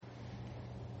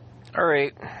All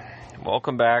right,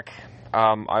 welcome back.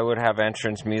 I would have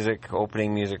entrance music,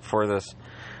 opening music for this,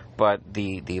 but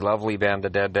the lovely band, the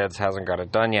Dead Deads, hasn't got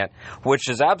it done yet, which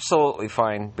is absolutely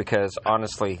fine because,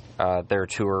 honestly, their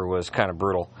tour was kind of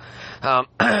brutal.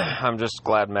 I'm just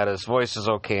glad Meta's voice is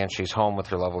okay and she's home with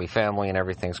her lovely family and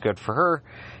everything's good for her,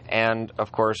 and,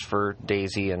 of course, for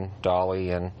Daisy and Dolly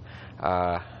and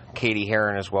Katie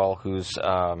Heron as well, who's...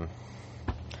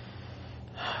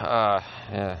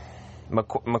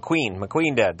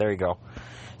 McQueen dead. There you go.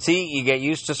 See, you get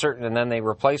used to certain, and then they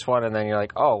replace one, and then you're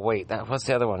like, oh wait, what's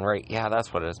the other one? Right? Yeah,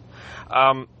 that's what it is.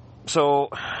 So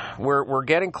we're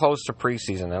getting close to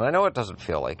preseason, and I know it doesn't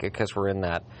feel like it because we're in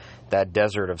that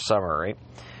desert of summer, right?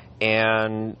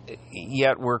 And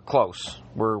yet we're close.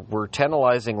 We're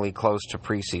tantalizingly close to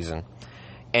preseason.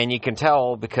 And you can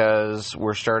tell because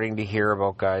we're starting to hear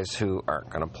about guys who aren't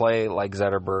going to play, like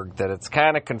Zetterberg, that it's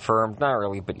kind of confirmed. Not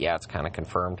really, but yeah, it's kind of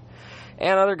confirmed.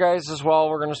 And other guys as well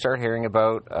we're going to start hearing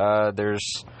about.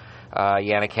 There's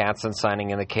Yannick Hansen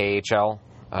signing in the KHL.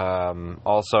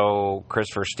 Also,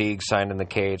 Christopher Stieg signed in the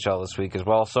KHL this week as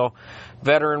well. So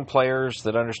veteran players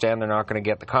that understand they're not going to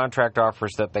get the contract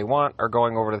offers that they want are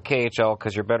going over to the KHL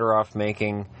because you're better off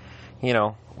making,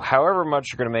 however much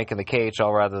you're going to make in the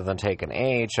KHL rather than take an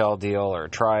AHL deal or a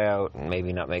tryout and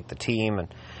maybe not make the team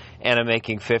and I'm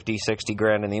making 50, 60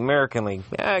 grand in the American League.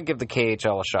 Give the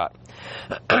KHL a shot.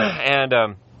 And,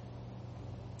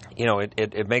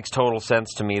 it makes total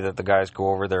sense to me that the guys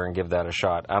go over there and give that a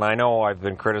shot. And I know I've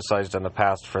been criticized in the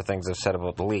past for things I've said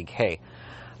about the league. Hey,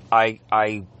 I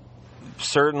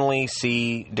certainly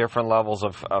see different levels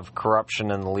of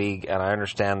corruption in the league, and I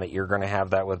understand that you're going to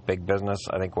have that with big business.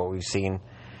 I think what we've seen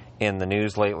in the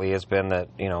news lately has been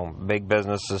that, big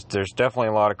businesses, there's definitely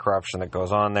a lot of corruption that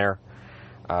goes on there.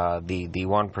 The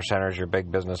one percenters, your big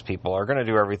business people, are going to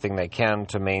do everything they can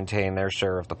to maintain their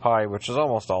share of the pie, which is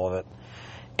almost all of it.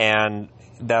 And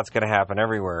that's going to happen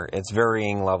everywhere. It's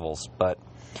varying levels. But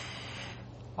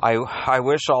I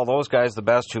wish all those guys the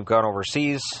best who've gone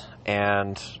overseas,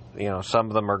 and, some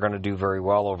of them are going to do very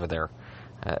well over there.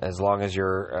 As long as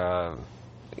you're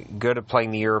good at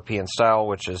playing the European style,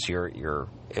 which is your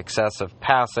excessive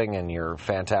passing and your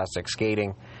fantastic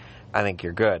skating, I think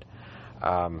you're good.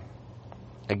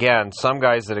 Again, some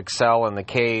guys that excel in the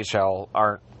KHL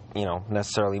aren't,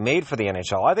 necessarily made for the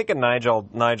NHL. I think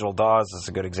Nigel Dawes is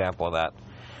a good example of that.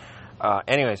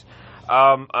 Anyways,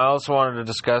 I also wanted to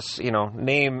discuss,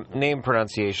 name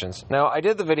pronunciations. Now, I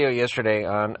did the video yesterday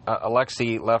on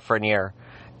Alexis Lafreniere,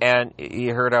 and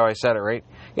you heard how I said it, right?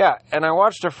 Yeah, and I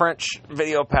watched a French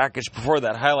video package before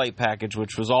that, highlight package,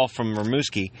 which was all from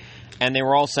Rimouski, and they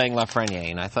were all saying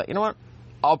Lafreniere, and I thought, you know what?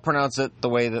 I'll pronounce it the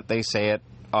way that they say it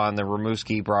on the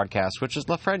Rimouski broadcast, which is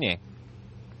Lafreniere.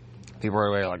 People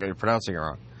are like, you're pronouncing it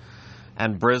wrong.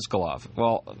 And Brizgalov.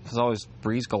 Well, it was always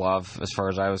Brizgalov as far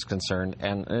as I was concerned,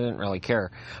 and I didn't really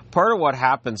care. Part of what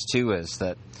happens, too, is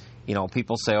that,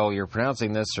 people say, oh, you're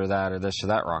pronouncing this or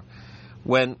that wrong.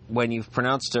 When you've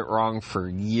pronounced it wrong for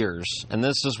years, and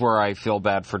this is where I feel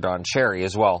bad for Don Cherry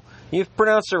as well. You've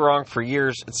pronounced it wrong for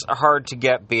years, it's hard to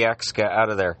get Bieksa out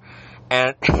of there.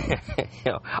 And,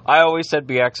 I always said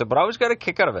Bieksa, but I always got a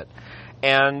kick out of it.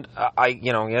 And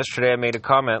yesterday I made a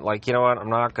comment like, you know what, I'm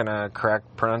not going to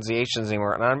correct pronunciations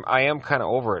anymore. And I am kind of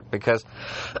over it because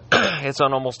it's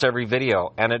on almost every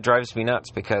video. And it drives me nuts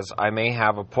because I may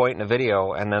have a point in a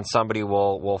video and then somebody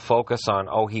will focus on,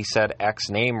 oh, he said X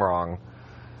name wrong.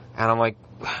 And I'm like,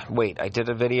 wait, I did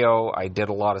a video. I did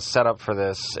a lot of setup for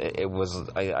this.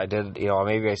 I did,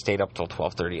 maybe I stayed up till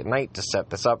 12:30 at night to set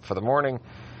this up for the morning.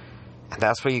 And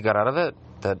that's what you got out of it?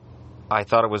 That I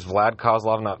thought it was Vlad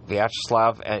Kozlov, not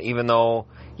Vyacheslav. And even though,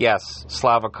 yes,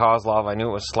 Slava Kozlov, I knew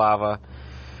it was Slava.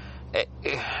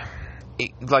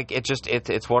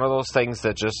 It's one of those things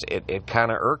that just, it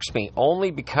kind of irks me.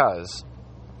 Only because,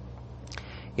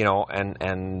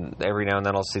 and every now and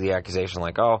then I'll see the accusation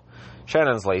like, oh,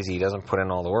 Shannon's lazy. He doesn't put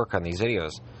in all the work on these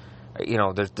videos.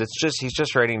 He's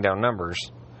just writing down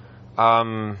numbers.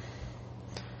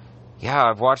 Yeah,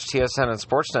 I've watched TSN and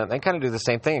Sportsnet. They kind of do the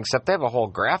same thing, except they have a whole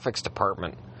graphics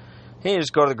department. You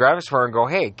just go to the graphics department and go,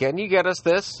 hey, can you get us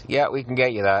this? Yeah, we can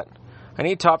get you that. I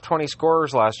need top 20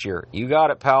 scorers last year. You got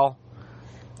it, pal.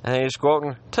 And they just go out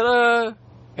and, ta-da!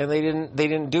 And they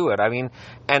didn't do it. I mean,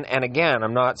 and again,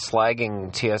 I'm not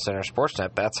slagging TSN or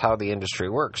Sportsnet. That's how the industry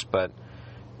works. But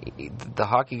the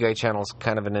Hockey Guy channel is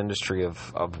kind of an industry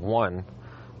of one.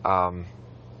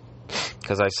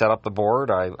 Because I set up the board,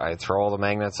 I throw all the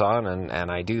magnets on, and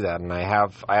I do that. And I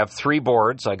have 3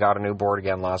 boards. I got a new board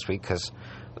again last week because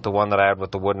the one that I had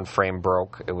with the wooden frame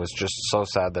broke. It was just so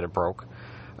sad that it broke.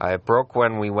 It broke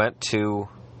when we went to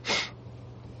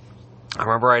I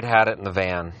remember I'd had it in the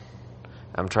van.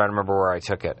 I'm trying to remember where I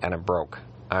took it, and it broke.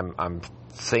 I'm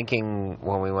thinking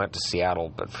when we went to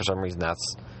Seattle, but for some reason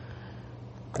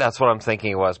that's what I'm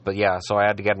thinking it was. But yeah, so I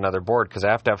had to get another board because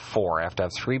I have to have 4. I have to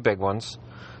have 3 big ones,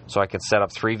 so I could set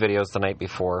up 3 videos the night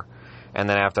before, and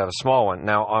then I have to have a small one.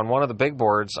 Now, on one of the big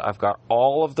boards, I've got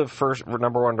all of the first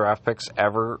number 1 draft picks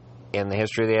ever in the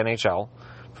history of the NHL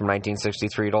from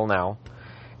 1963 till now,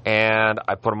 and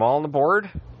I put them all on the board,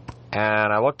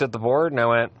 and I looked at the board, and I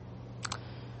went,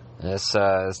 this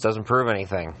doesn't prove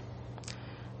anything.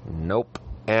 Nope.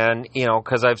 And, you know,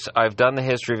 because I've done the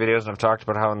history videos, and I've talked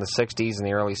about how in the 60s and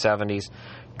the early 70s,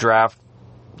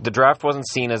 the draft wasn't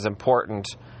seen as important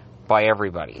by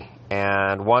everybody.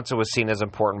 And once it was seen as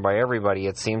important by everybody,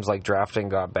 it seems like drafting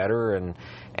got better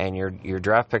and your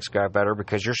draft picks got better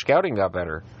because your scouting got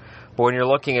better. But when you're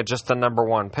looking at just the number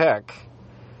 1 pick,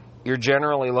 you're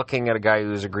generally looking at a guy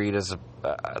who's agreed as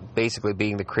basically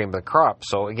being the cream of the crop.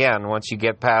 So again, once you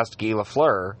get past Guy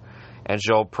Lafleur and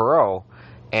Joe Perreault,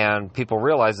 and people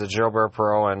realize that Gilbert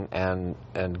Perreault and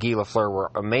Guy Lafleur were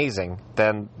amazing,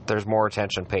 then there's more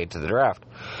attention paid to the draft.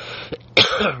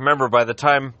 Remember, by the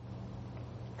time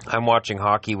I'm watching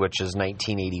hockey, which is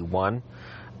 1981,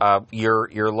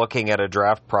 you're looking at a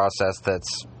draft process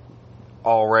that's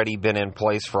already been in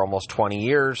place for almost 20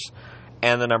 years,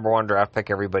 and the number 1 draft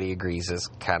pick, everybody agrees, is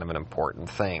kind of an important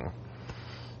thing.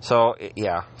 So,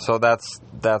 yeah, so that's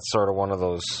sort of one of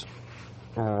those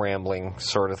rambling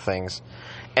sort of things.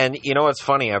 And, you know, it's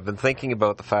funny, I've been thinking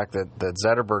about the fact that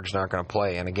Zetterberg's not going to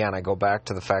play, and again, I go back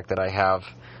to the fact that I have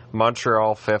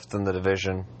Montreal 5th in the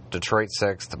division, Detroit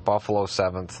 6th, Buffalo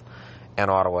 7th,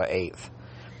 and Ottawa 8th.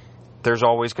 There's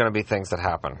always going to be things that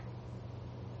happen.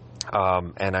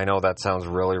 And I know that sounds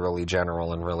really, really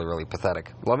general and really, really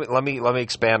pathetic. Let me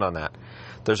expand on that.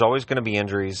 There's always going to be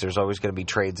injuries. There's always going to be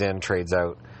trades in, trades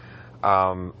out.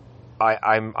 I'm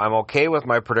okay with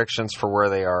my predictions for where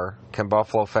they are. Can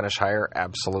Buffalo finish higher?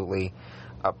 Absolutely.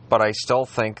 But I still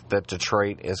think that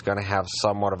Detroit is going to have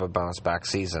somewhat of a bounce back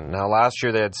season. Now, last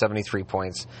year they had 73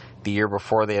 points. The year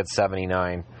before they had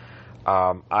 79.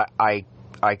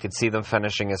 I could see them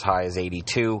finishing as high as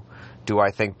 82. Do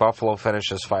I think Buffalo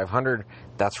finishes 500?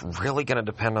 That's really going to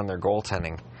depend on their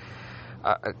goaltending.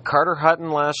 Carter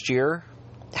Hutton last year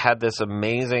had this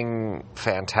amazing,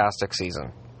 fantastic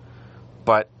season,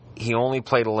 but he only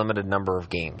played a limited number of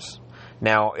games.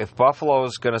 Now, if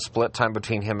Buffalo's going to split time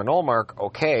between him and Ullmark,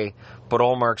 okay, but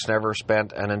Ullmark's never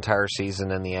spent an entire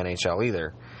season in the NHL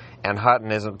either. And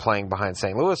Hutton isn't playing behind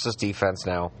St. Louis's defense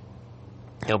now.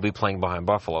 He'll be playing behind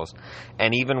Buffalo's.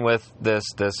 And even with this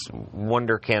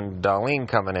wunderkind Dahlin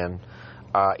coming in,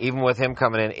 even with him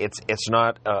coming in, it's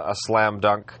not a slam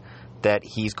dunk that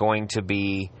he's going to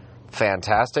be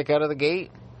fantastic out of the gate.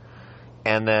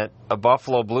 And that a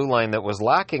Buffalo blue line that was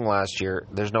lacking last year,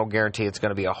 there's no guarantee it's going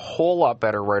to be a whole lot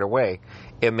better right away.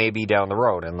 It may be down the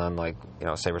road. And then,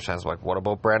 Sabres fans are like, what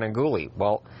about Brandon Gooley?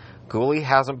 Well, Gooley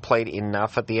hasn't played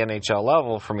enough at the NHL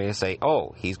level for me to say,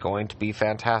 oh, he's going to be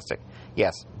fantastic.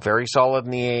 Yes, very solid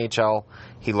in the AHL.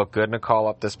 He looked good in a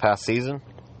call-up this past season.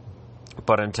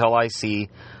 But until I see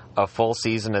a full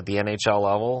season at the NHL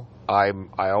level, I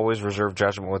always reserve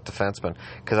judgment with defensemen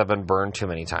because I've been burned too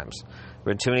many times.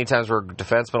 There have been too many times where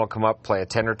defensemen will come up, play a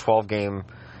 10 or 12 game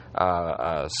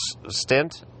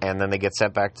stint, and then they get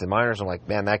sent back to the minors. I'm like,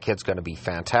 man, that kid's going to be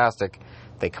fantastic.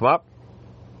 They come up.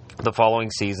 The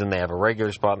following season, they have a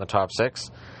regular spot in the top 6,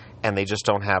 and they just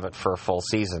don't have it for a full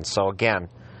season. So again,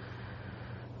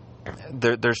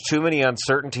 there's too many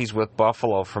uncertainties with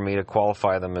Buffalo for me to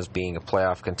qualify them as being a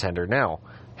playoff contender now.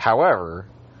 However,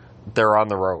 they're on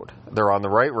the road. They're on the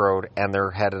right road, and they're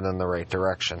headed in the right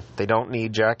direction. They don't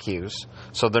need Jack Hughes,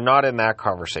 so they're not in that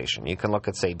conversation. You can look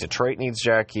at, say, Detroit needs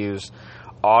Jack Hughes.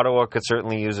 Ottawa could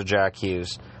certainly use a Jack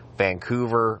Hughes.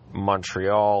 Vancouver,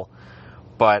 Montreal.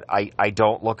 But I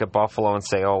don't look at Buffalo and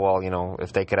say, oh, well,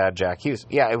 if they could add Jack Hughes.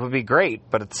 Yeah, it would be great,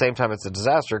 but at the same time, it's a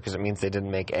disaster because it means they didn't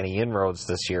make any inroads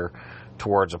this year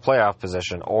towards a playoff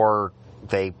position, or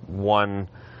they won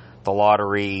the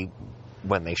lottery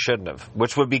when they shouldn't have,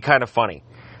 which would be kind of funny.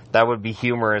 That would be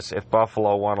humorous if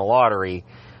Buffalo won a lottery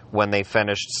when they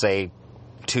finished, say,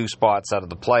 2 spots out of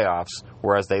the playoffs,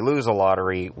 whereas they lose a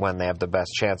lottery when they have the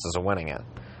best chances of winning it.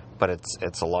 But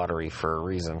it's a lottery for a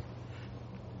reason.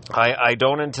 I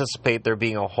don't anticipate there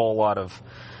being a whole lot of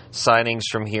signings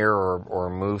from here or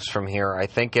moves from here.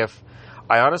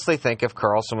 I honestly think if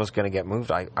Karlsson was going to get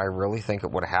moved, I really think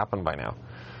it would have happened by now.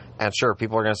 And sure,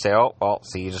 people are going to say, oh, well,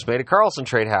 see, you just made a Karlsson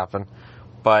trade happen.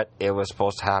 But it was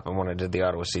supposed to happen when I did the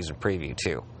Ottawa season preview,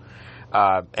 too.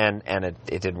 and it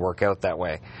didn't work out that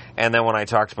way. And then when I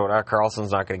talked about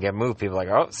Carlson's not going to get moved, people were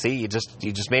like, oh, see, you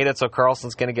just made it so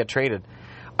Carlson's going to get traded.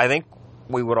 I think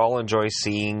we would all enjoy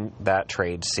seeing that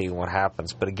trade, seeing what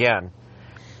happens. But again,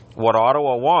 what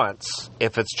Ottawa wants,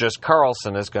 if it's just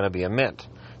Carlson, is going to be a mint.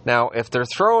 Now, if they're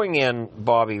throwing in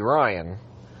Bobby Ryan,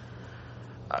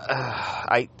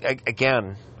 I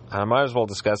might as well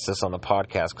discuss this on the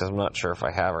podcast because I'm not sure if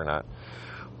I have or not.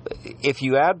 If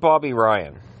you add Bobby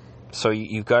Ryan, so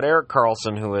you've got Erik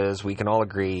Karlsson, who is, we can all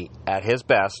agree, at his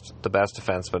best, the best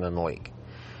defenseman in the league.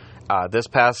 This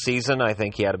past season, I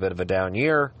think he had a bit of a down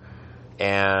year.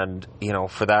 And,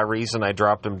 for that reason, I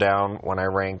dropped him down when I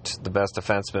ranked the best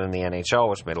defenseman in the NHL,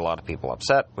 which made a lot of people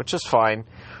upset, which is fine.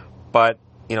 But,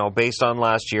 based on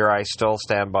last year, I still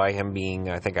stand by him being,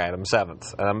 I think I had him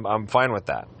 7th. And I'm fine with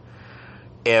that.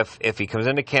 If he comes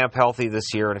into camp healthy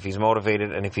this year, and if he's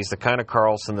motivated, and if he's the kind of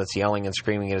Karlsson that's yelling and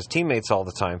screaming at his teammates all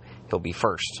the time, he'll be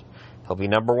first. He'll be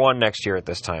number 1 next year at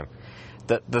this time.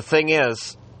 The thing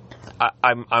is,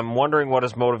 I'm wondering what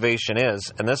his motivation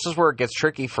is, and this is where it gets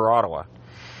tricky for Ottawa.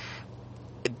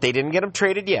 They didn't get him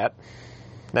traded yet.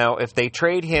 Now, if they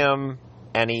trade him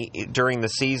during the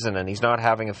season and he's not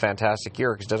having a fantastic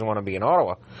year because he doesn't want to be in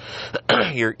Ottawa,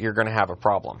 you're going to have a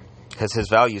problem because his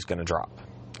value is going to drop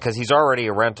because he's already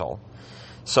a rental.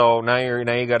 So now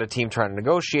you got a team trying to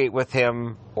negotiate with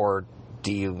him, or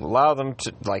do you allow them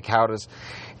to,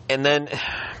 and then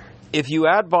if you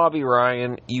add Bobby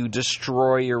Ryan, you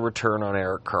destroy your return on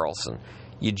Erik Karlsson.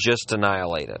 You just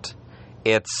annihilate it.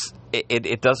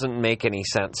 It doesn't make any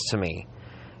sense to me.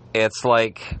 It's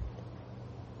like,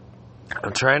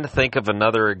 I'm trying to think of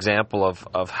another example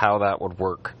of how that would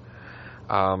work.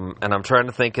 And I'm trying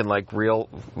to think in real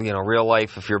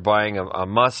life, if you're buying a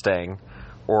Mustang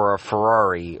or a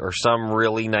Ferrari or some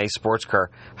really nice sports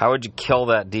car, how would you kill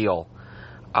that deal?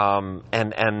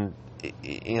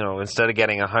 Instead of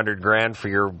getting $100,000 for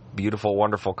your beautiful,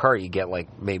 wonderful car, you get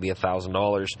maybe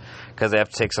 $1,000 because they have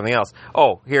to take something else.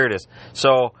 Oh, here it is.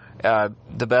 So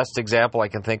the best example I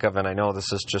can think of, and I know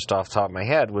this is just off the top of my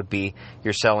head, would be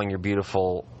you're selling your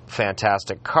beautiful,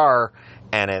 fantastic car,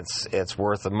 and it's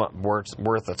worth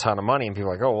a ton of money, and people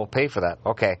are like, oh, we'll pay for that.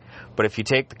 Okay, but if you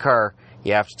take the car,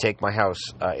 you have to take my house.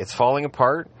 It's falling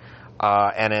apart,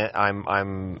 and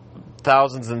I'm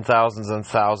thousands and thousands and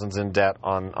thousands in debt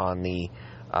on the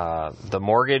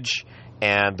mortgage,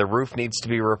 and the roof needs to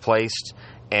be replaced,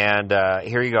 and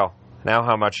here you go. Now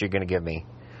how much are you going to give me?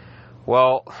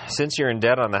 Well, since you're in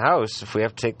debt on the house, if we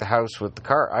have to take the house with the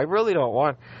car, I really don't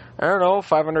want,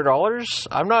 $500?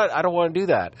 I don't want to do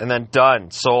that. And then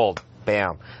done, sold,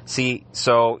 bam. See,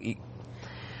 so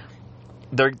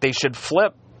they should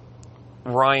flip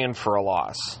Ryan for a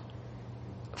loss.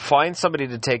 Find somebody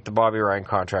to take the Bobby Ryan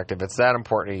contract if it's that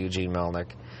important to Eugene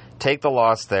Melnyk. Take the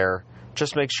loss there.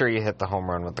 Just make sure you hit the home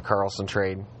run with the Karlsson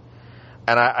trade.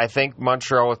 And I think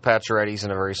Montreal with Pacioretty's in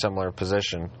a very similar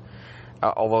position,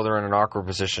 although they're in an awkward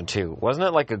position too. Wasn't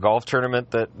it like a golf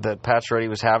tournament that Pacioretty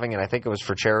was having, and I think it was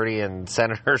for charity, and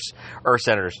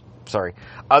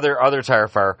other tire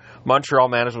fire. Montreal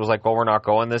management was like, well, we're not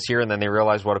going this year, and then they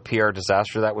realized what a PR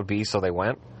disaster that would be, so they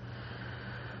went.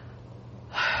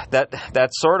 That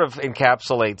sort of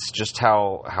encapsulates just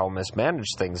how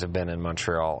mismanaged things have been in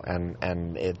Montreal,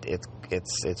 and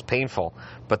it's painful.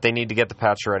 But they need to get the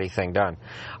Pacioretty thing done.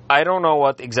 I don't know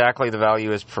what exactly the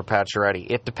value is for Pacioretty.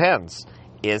 It depends.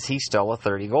 Is he still a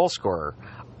 30-goal scorer?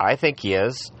 I think he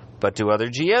is, but do other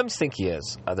GMs think he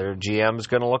is? Other GMs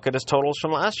going to look at his totals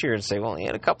from last year and say, well, he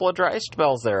had a couple of dry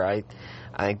spells there. I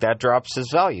think that drops his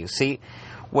value. See,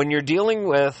 when you're dealing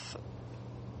with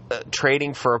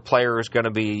trading for a player who's going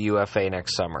to be a UFA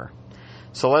next summer.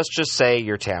 So let's just say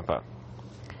you're Tampa.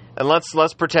 And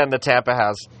let's pretend that Tampa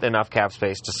has enough cap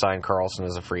space to sign Karlsson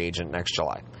as a free agent next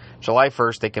July. July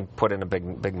 1st, they can put in a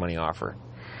big money offer.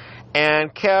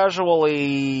 And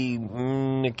casually,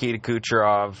 Nikita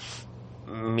Kucherov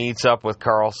meets up with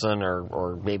Karlsson,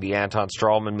 or maybe Anton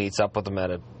Strawman meets up with him at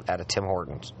a Tim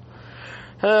Hortons.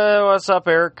 What's up,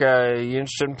 Eric? You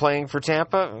interested in playing for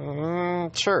Tampa?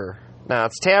 Sure. Now,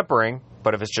 it's tampering,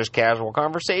 but if it's just casual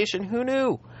conversation, who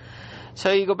knew?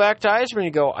 So you go back to Yzerman,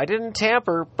 you go, I didn't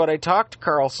tamper, but I talked to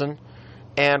Karlsson,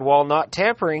 and while not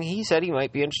tampering, he said he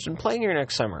might be interested in playing here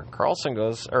next summer. Karlsson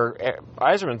goes, or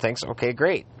Yzerman thinks, okay,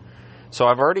 great. So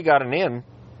I've already got an in.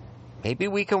 Maybe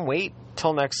we can wait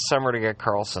till next summer to get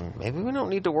Karlsson. Maybe we don't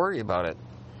need to worry about it.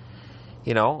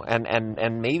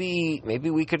 And maybe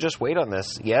we could just wait on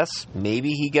this. Yes, maybe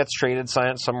he gets traded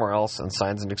somewhere else and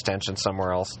signs an extension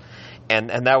somewhere else. And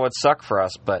that would suck for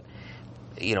us, but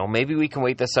maybe we can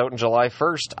wait this out in July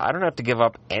 1st. I don't have to give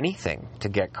up anything to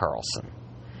get Karlsson.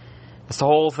 It's the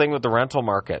whole thing with the rental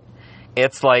market.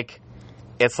 It's like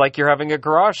you're having a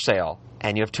garage sale,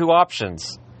 and you have two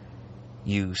options.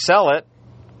 You sell it,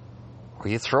 or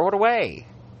you throw it away.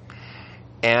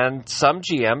 And some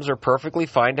GMs are perfectly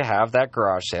fine to have that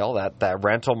garage sale, that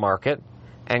rental market,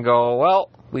 and go,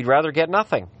 well, we'd rather get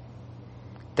nothing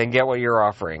than get what you're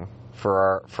offering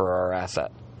for our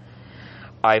asset.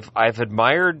 I've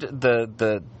admired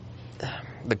the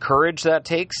courage that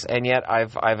takes, and yet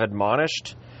I've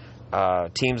admonished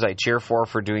teams I cheer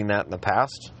for doing that in the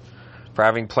past, for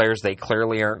having players they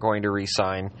clearly aren't going to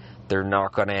re-sign. They're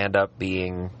not going to end up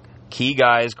being key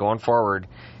guys going forward,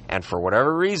 and for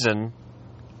whatever reason,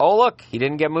 oh look, he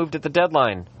didn't get moved at the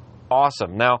deadline.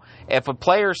 Awesome. Now, if a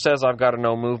player says I've got a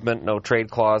no movement, no trade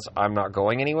clause, I'm not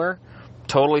going anywhere,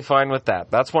 totally fine with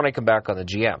that. That's when I come back on the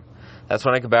GM. That's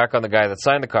when I come back on the guy that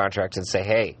signed the contract and say,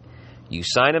 hey, you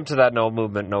signed him to that no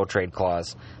movement, no trade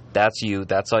clause. That's you.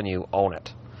 That's on you. Own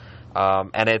it.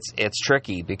 And it's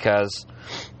tricky because,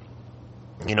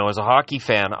 as a hockey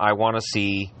fan, I want to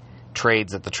see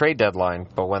trades at the trade deadline,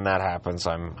 but when that happens,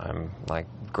 I'm like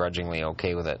grudgingly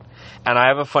okay with it. And I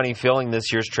have a funny feeling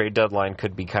this year's trade deadline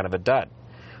could be kind of a dud,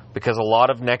 because a lot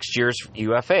of next year's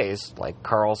UFAs, like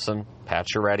Karlsson,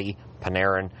 Pacioretty,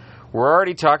 Panarin, we're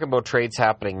already talking about trades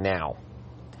happening now.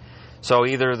 So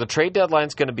either the trade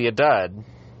deadline's going to be a dud,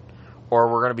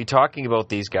 or we're going to be talking about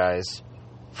these guys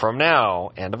from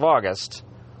now, end of August,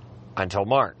 until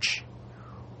March.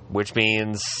 Which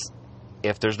means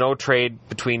if there's no trade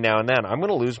between now and then, I'm going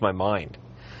to lose my mind.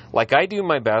 Like, I do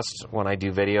my best when I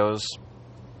do videos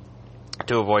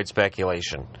to avoid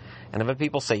speculation. And if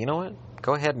people say, you know what,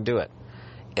 go ahead and do it.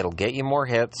 It'll get you more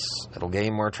hits, it'll get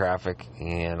you more traffic,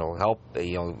 and it'll help,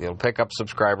 it'll pick up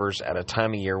subscribers at a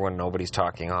time of year when nobody's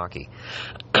talking hockey.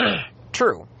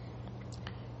 True.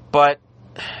 But,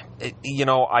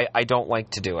 I don't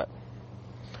like to do it.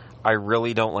 I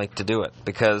really don't like to do it,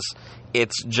 because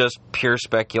it's just pure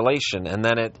speculation, and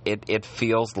then it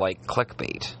feels like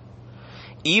clickbait.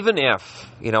 Even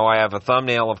if, I have a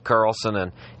thumbnail of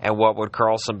Karlsson and what would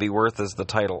Karlsson be worth as the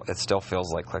title, it still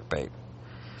feels like clickbait.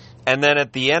 And then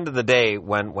at the end of the day,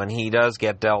 when he does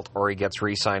get dealt or he gets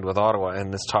re-signed with Ottawa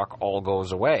and this talk all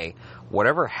goes away,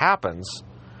 whatever happens,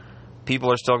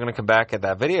 people are still going to come back at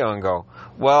that video and go,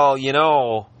 well, you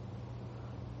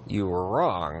were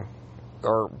wrong,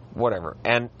 or whatever.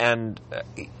 And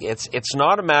it's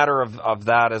not a matter of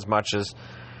that as much as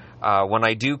when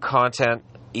I do content,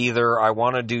 either I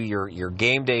want to do your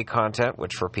game day content,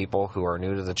 which for people who are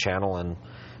new to the channel and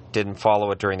didn't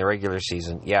follow it during the regular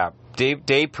season,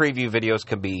 day preview videos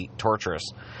can be torturous.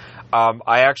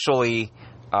 I actually,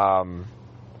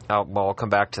 I'll come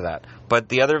back to that. But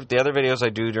the other videos I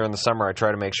do during the summer, I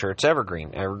try to make sure it's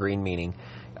evergreen. Evergreen meaning,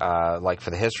 like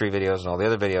for the history videos and all the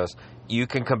other videos, you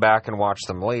can come back and watch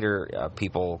them later.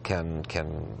 People can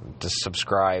just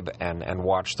subscribe and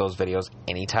watch those videos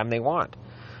anytime they want.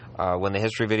 When the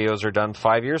history videos are done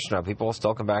 5 years from now, people will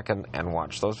still come back and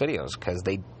watch those videos because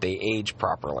they age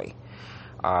properly.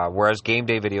 Whereas game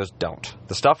day videos don't.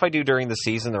 The stuff I do during the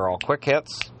season, they're all quick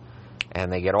hits,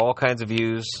 and they get all kinds of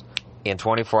views in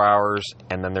 24 hours,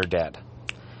 and then they're dead.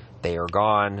 They are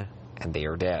gone, and they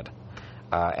are dead.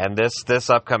 And this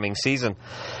upcoming season,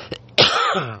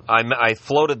 I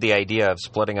floated the idea of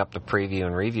splitting up the preview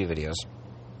and review videos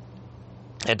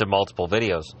into multiple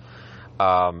videos.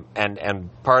 And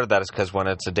part of that is because when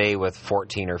it's a day with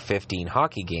 14 or 15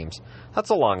 hockey games, that's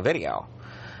a long video.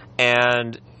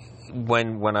 And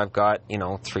when I've got,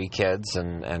 3 kids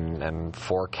and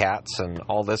 4 cats and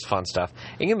all this fun stuff,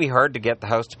 it can be hard to get the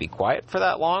house to be quiet for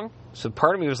that long. So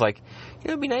part of me was like,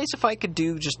 it'd be nice if I could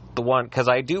do just the one, because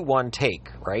I do one take,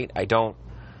 right? I don't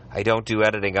do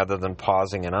editing other than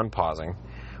pausing and unpausing,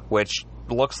 which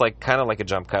looks like kind of like a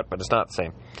jump cut, but it's not the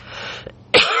same.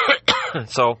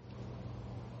 So,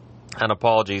 and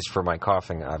apologies for my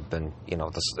coughing. I've been,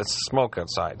 it's smoke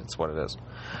outside. It's what it is.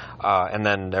 And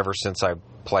then ever since I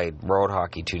played road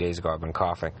hockey 2 days ago, I've been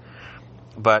coughing.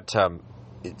 But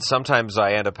sometimes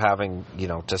I end up having,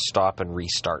 to stop and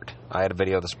restart. I had a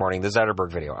video this morning, the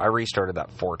Zetterberg video. I restarted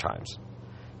that 4 times.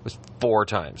 It was 4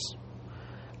 times.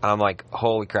 I'm like,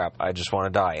 holy crap, I just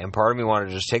want to die. And part of me wanted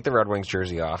to just take the Red Wings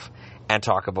jersey off and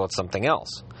talk about something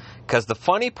else. Because the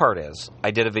funny part is, I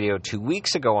did a video 2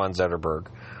 weeks ago on Zetterberg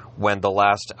when the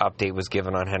last update was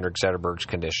given on Henrik Zetterberg's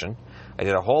condition. I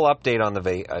did a whole update on the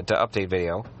update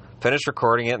video, finished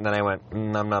recording it, and then I went,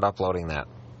 I'm not uploading that.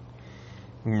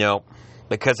 Nope.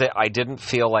 Because I didn't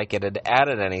feel like it had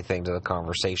added anything to the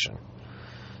conversation.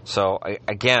 So,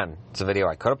 again, it's a video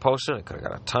I could have posted. I could have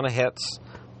got a ton of hits.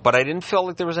 But I didn't feel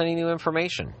like there was any new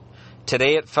information.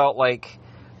 Today it felt like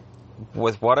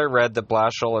with what I read that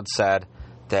Blashill had said,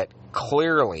 that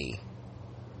clearly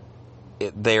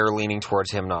they're leaning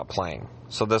towards him not playing.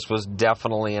 So this was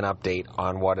definitely an update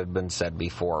on what had been said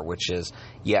before, which is,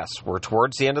 yes, we're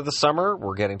towards the end of the summer,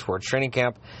 we're getting towards training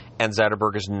camp, and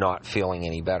Zetterberg is not feeling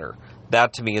any better.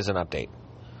 That, to me, is an update.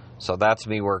 So that, to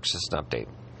me, works as an update.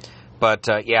 But,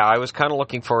 yeah, I was kind of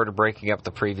looking forward to breaking up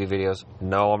the preview videos.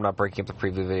 No, I'm not breaking up the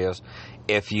preview videos.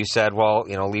 If you said, well,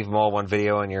 leave them all one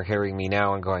video, and you're hearing me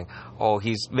now and going, oh,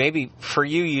 maybe for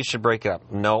you should break it up.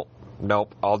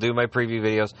 Nope, I'll do my preview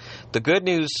videos. The good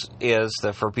news is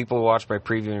that for people who watched my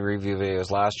preview and review videos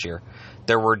last year,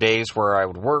 there were days where I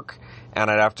would work and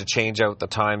I'd have to change out the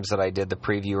times that I did the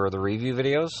preview or the review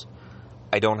videos.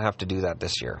 I don't have to do that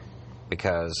this year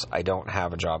because I don't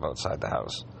have a job outside the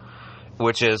house,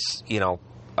 which is,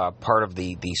 part of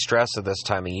the stress of this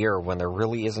time of year when there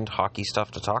really isn't hockey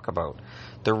stuff to talk about.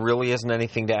 There really isn't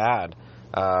anything to add.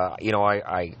 I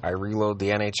reload the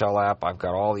NHL app. I've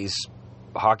got all these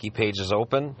hockey pages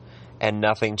open and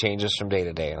nothing changes from day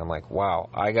to day, and I'm like, wow,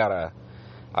 I gotta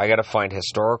find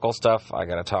historical stuff. I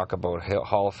gotta talk about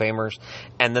Hall of Famers.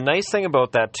 And the nice thing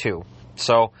about that too,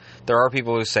 so there are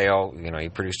people who say, oh, you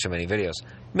produce too many videos.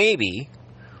 Maybe,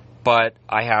 but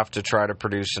I have to try to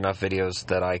produce enough videos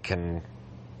that I can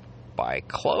buy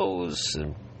clothes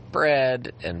and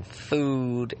bread and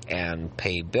food and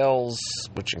pay bills,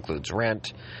 which includes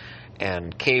rent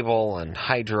and cable and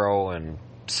hydro and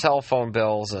cell phone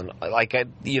bills, and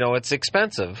it's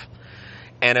expensive.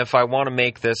 And if I want to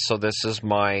make this so this is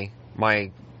my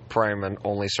prime and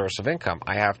only source of income,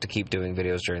 I have to keep doing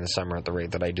videos during the summer at the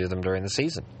rate that I do them during the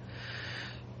season.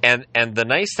 And the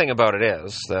nice thing about it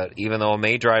is that even though it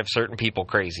may drive certain people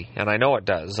crazy, and I know it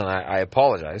does, and I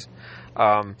apologize,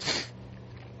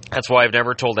 that's why I've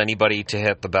never told anybody to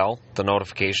hit the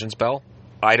notifications bell.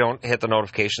 I don't hit the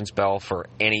notifications bell for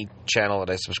any channel that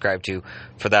I subscribe to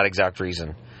for that exact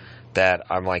reason. That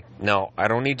I'm like, no, I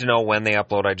don't need to know when they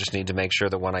upload. I just need to make sure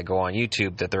that when I go on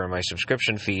YouTube that they're in my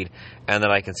subscription feed and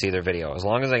that I can see their video. As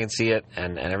long as I can see it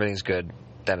and everything's good,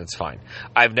 then it's fine.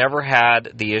 I've never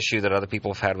had the issue that other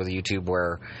people have had with YouTube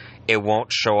where it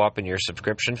won't show up in your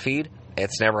subscription feed.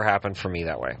 It's never happened for me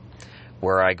that way,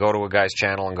 where I go to a guy's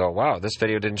channel and go, wow, this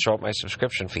video didn't show up my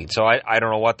subscription feed. So I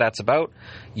don't know what that's about.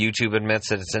 YouTube admits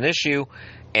that it's an issue,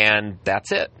 and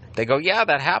that's it. They go, yeah,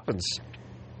 that happens.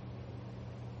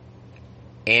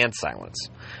 And silence.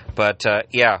 But,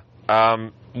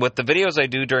 with the videos I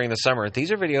do during the summer,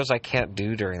 these are videos I can't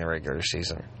do during the regular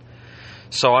season.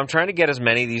 So I'm trying to get as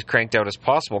many of these cranked out as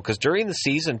possible, because during the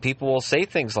season, people will say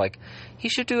things like, you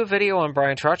should do a video on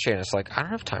Brian Trottier, and it's like, I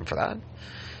don't have time for that.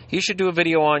 You should do a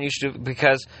video on,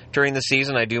 because during the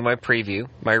season I do my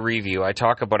review, I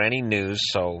talk about any news,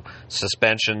 so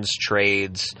suspensions,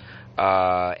 trades,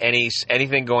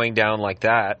 anything going down like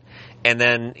that, and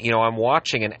then, I'm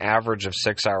watching an average of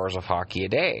 6 hours of hockey a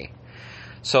day.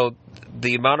 So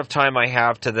the amount of time I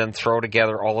have to then throw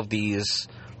together all of these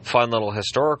fun little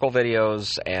historical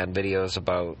videos and videos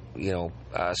about,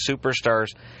 superstars,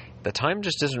 the time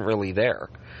just isn't really there.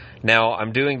 Now,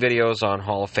 I'm doing videos on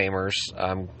Hall of Famers.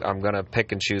 I'm going to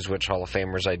pick and choose which Hall of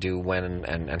Famers I do when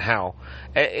and how.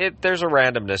 There's a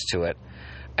randomness to it.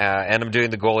 And I'm doing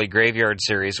the goalie graveyard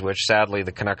series, which sadly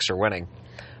the Canucks are winning.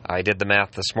 I did the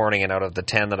math this morning, and out of the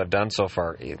 10 that I've done so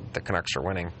far, the Canucks are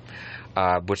winning.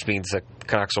 Which means the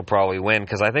Canucks will probably win,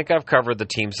 because I think I've covered the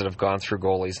teams that have gone through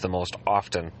goalies the most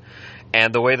often.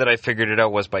 And the way that I figured it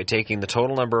out was by taking the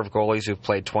total number of goalies who've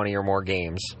played 20 or more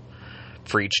games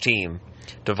for each team,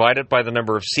 divided by the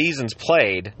number of seasons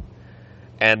played,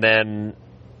 and then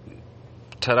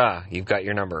ta-da, you've got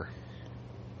your number.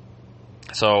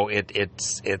 So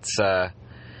it's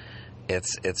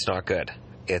not good.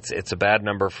 It's a bad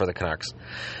number for the Canucks.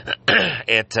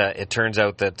 It turns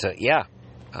out that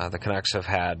the Canucks have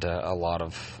had a lot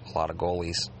of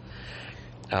goalies.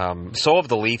 So have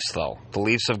the Leafs, though. The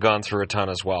Leafs have gone through a ton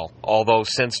as well. Although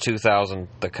since 2000,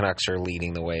 the Canucks are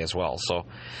leading the way as well. So,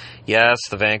 yes,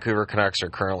 the Vancouver Canucks are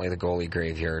currently the goalie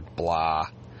graveyard. Blah.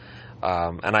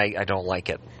 And I don't like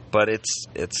it. But it's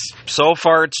so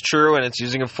far it's true, and it's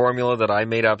using a formula that I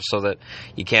made up so that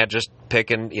you can't just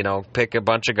pick a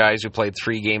bunch of guys who played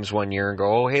 3 games one year and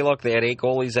go, oh, hey, look, they had 8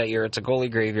 goalies that year. It's a goalie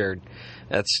graveyard.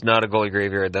 That's not a goalie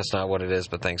graveyard. That's not what it is,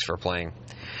 but thanks for playing.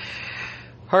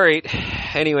 All right.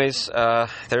 Anyways,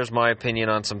 there's my opinion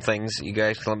on some things. You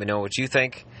guys can let me know what you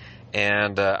think.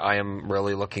 And I am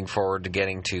really looking forward to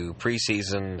getting to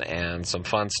preseason and some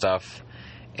fun stuff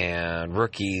and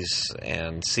rookies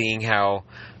and seeing how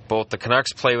both the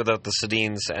Canucks play without the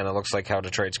Sedins, and it looks like how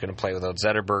Detroit's going to play without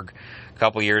Zetterberg a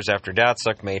couple years after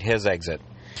Datsuk made his exit.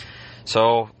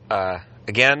 So,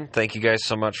 again, thank you guys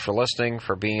so much for listening,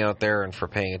 for being out there, and for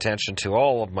paying attention to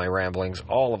all of my ramblings,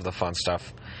 all of the fun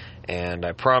stuff. And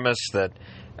I promise that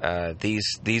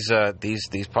these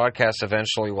podcasts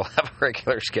eventually will have a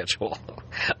regular schedule.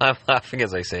 I'm laughing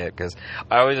as I say it because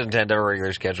I always intend to have a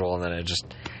regular schedule, and then it just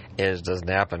doesn't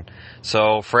happen.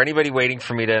 So for anybody waiting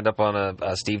for me to end up on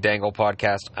a Steve Dangle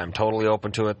podcast, I'm totally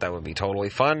open to it. That would be totally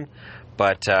fun.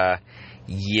 But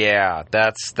yeah,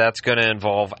 that's going to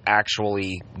involve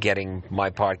actually getting my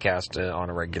podcast on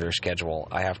a regular schedule.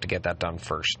 I have to get that done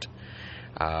first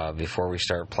before we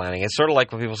start planning. It's sort of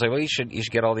like when people say, well, you should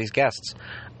get all these guests.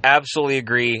 Absolutely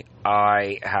agree.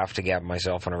 I have to get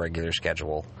myself on a regular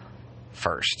schedule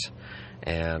first.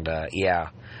 And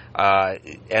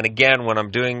and again, when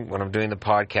I'm doing the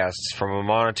podcasts from a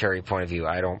monetary point of view,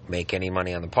 I don't make any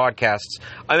money on the podcasts.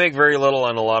 I make very little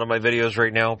on a lot of my videos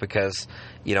right now because,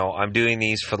 I'm doing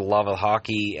these for the love of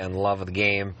hockey and love of the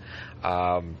game,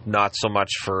 not so much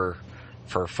for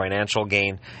financial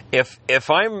gain. If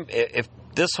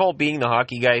this whole being the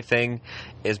hockey guy thing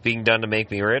is being done to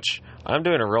make me rich, I'm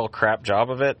doing a real crap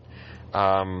job of it.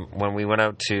 When we went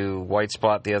out to White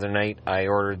Spot the other night, I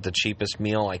ordered the cheapest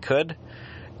meal I could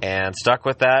and stuck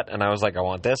with that. And I was like, I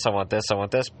want this,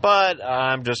 but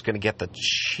I'm just going to get the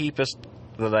cheapest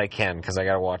that I can because I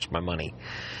got to watch my money.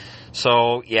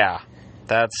 So yeah,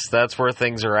 that's where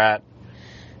things are at.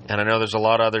 And I know there's a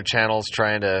lot of other channels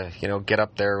trying to, get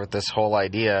up there with this whole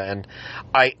idea. And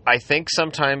I think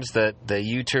sometimes that the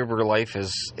YouTuber life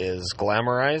is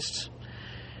glamorized,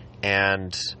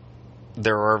 and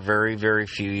there are very, very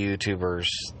few YouTubers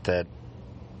that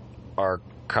are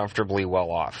comfortably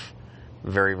well off.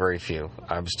 Very, very few.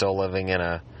 I'm still living in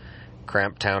a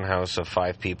cramped townhouse of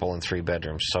 5 people and 3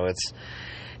 bedrooms. So it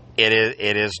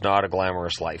is not a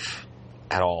glamorous life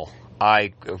at all.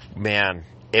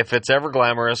 If it's ever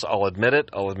glamorous, I'll admit it.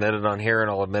 I'll admit it on here and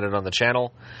I'll admit it on the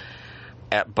channel.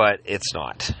 But it's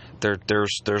not.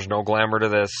 There's no glamour to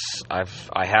this.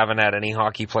 I haven't had any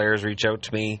hockey players reach out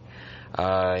to me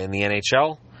in the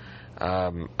NHL.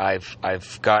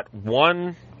 I've got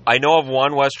one. I know of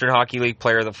one Western Hockey League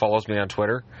player that follows me on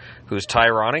Twitter, who's Ty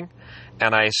Ronning,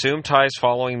 and I assume Ty's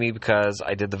following me because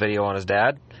I did the video on his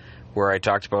dad, where I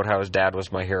talked about how his dad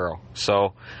was my hero.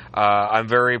 So I'm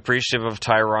very appreciative of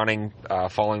Ty Ronning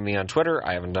following me on Twitter.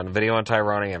 I haven't done a video on Ty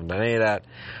Ronning. I haven't done any of that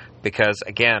because,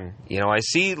 again, I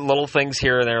see little things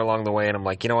here and there along the way, and I'm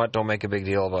like, you know what? Don't make a big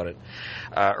deal about it.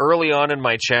 Early on in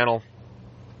my channel,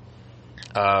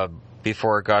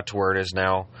 before it got to where it is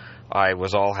now, I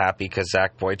was all happy because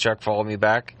Zach Boychuk followed me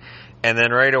back. And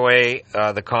then right away,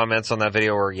 the comments on that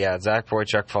video were, yeah, Zach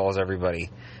Boychuk follows everybody.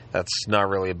 That's not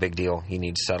really a big deal. You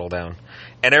need to settle down.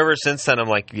 And ever since then, I'm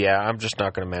like, yeah, I'm just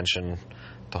not going to mention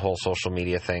the whole social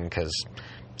media thing because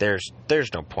there's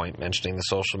no point mentioning the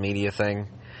social media thing.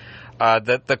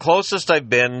 The closest I've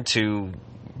been to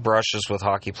brushes with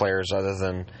hockey players, other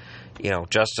than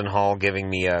Justin Hall giving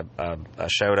me a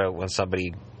shout out when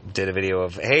somebody did a video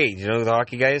of, hey, do you know who the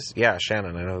hockey guy is? Yeah,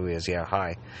 Shannon, I know who he is. Yeah,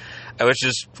 hi. Which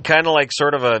is kind of like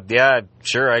sort of a, yeah,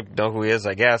 sure, I know who he is,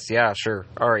 I guess. Yeah, sure.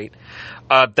 All right.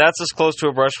 That's as close to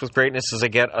a brush with greatness as I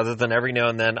get, other than every now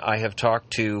and then I have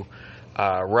talked to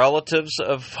relatives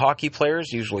of hockey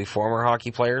players, usually former hockey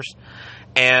players,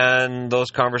 and those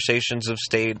conversations have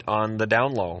stayed on the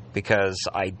down low because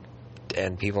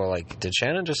and people are like, did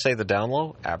Shannon just say the down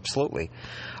low? Absolutely.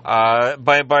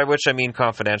 By which I mean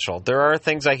confidential. There are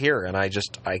things I hear, and I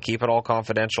keep it all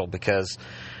confidential because,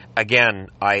 again,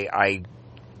 I'm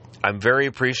very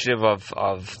appreciative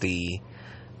of the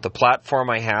platform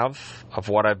I have, of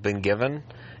what I've been given,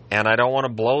 and I don't want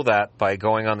to blow that by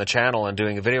going on the channel and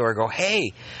doing a video where I go,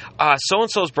 hey,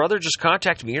 so-and-so's brother just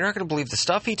contacted me. You're not going to believe the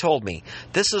stuff he told me.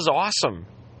 This is awesome.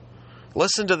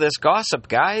 Listen to this gossip,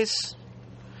 guys.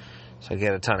 So I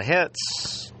get a ton of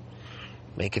hits,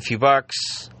 make a few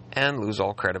bucks, and lose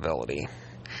all credibility.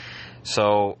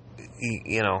 So,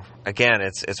 again,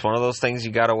 it's one of those things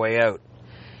you got to weigh out.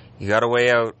 You got to weigh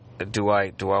out, do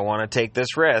I want to take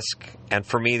this risk? And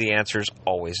for me, the answer is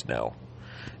always no.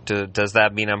 Does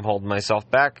that mean I'm holding myself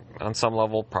back? On some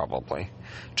level, probably.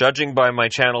 Judging by my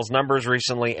channel's numbers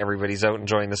recently, everybody's out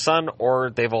enjoying the sun, or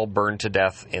they've all burned to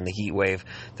death in the heat wave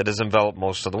that has enveloped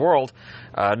most of the world.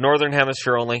 Northern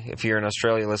Hemisphere only. If you're in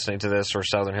Australia listening to this, or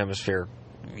Southern Hemisphere,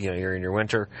 you're in your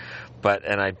winter.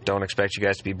 And I don't expect you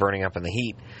guys to be burning up in the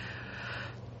heat.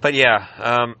 But yeah,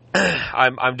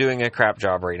 I'm doing a crap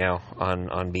job right now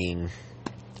on being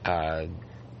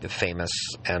famous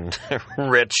and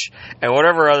rich and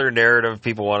whatever other narrative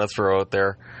people want to throw out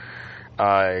there.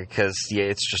 Because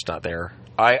it's just not there.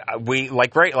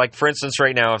 For instance,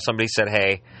 right now, if somebody said,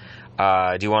 "Hey,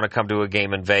 Do you want to come to a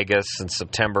game in Vegas in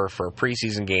September for a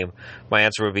preseason game? My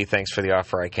answer would be thanks for the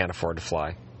offer. I can't afford to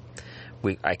fly.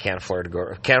 I can't afford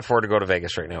to go to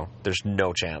Vegas right now. There's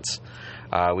no chance.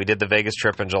 We did the Vegas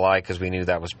trip in July because we knew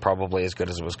that was probably as good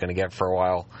as it was going to get for a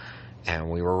while,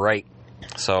 and we were right.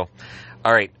 So,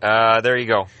 all right, there you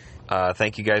go.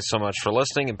 Thank you guys so much for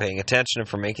listening and paying attention and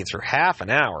for making it through half an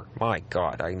hour. My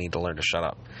God, I need to learn to shut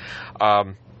up.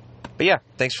 But yeah,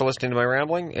 thanks for listening to my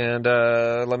rambling, and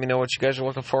let me know what you guys are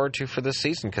looking forward to for this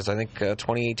season, because I think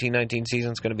 2018-19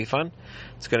 season is going to be fun.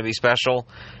 It's going to be special.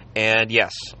 And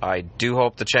yes, I do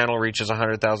hope the channel reaches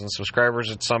 100,000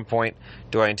 subscribers at some point.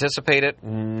 Do I anticipate it?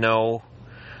 No.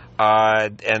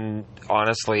 And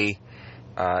honestly,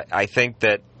 I think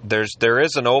that there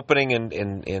is an opening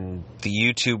in the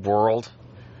YouTube world.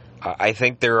 I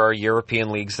think there are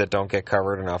European leagues that don't get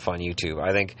covered enough on YouTube.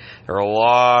 I think there are a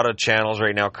lot of channels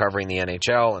right now covering the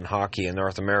NHL and hockey in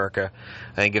North America.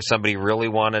 I think if somebody really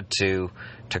wanted to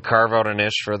carve out a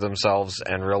niche for themselves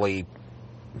and really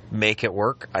make it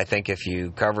work, I think if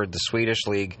you covered the Swedish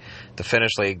league, the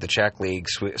Finnish league, the Czech league,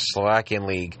 Slovakian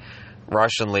league,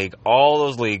 Russian league, all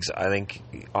those leagues, I think,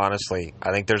 honestly,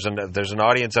 I think there's an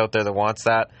audience out there that wants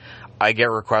that. I get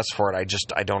requests for it.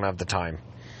 I don't have the time.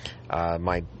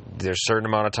 There's a certain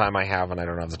amount of time I have, and I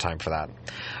don't have the time for that.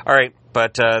 All right,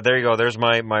 but there you go. There's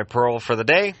my pearl for the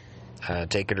day.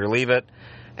 Take it or leave it.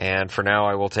 And for now,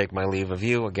 I will take my leave of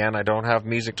you. Again, I don't have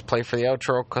music to play for the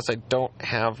outro because I don't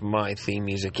have my theme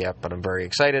music yet, but I'm very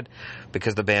excited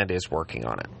because the band is working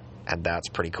on it, and that's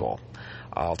pretty cool.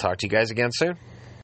 I'll talk to you guys again soon.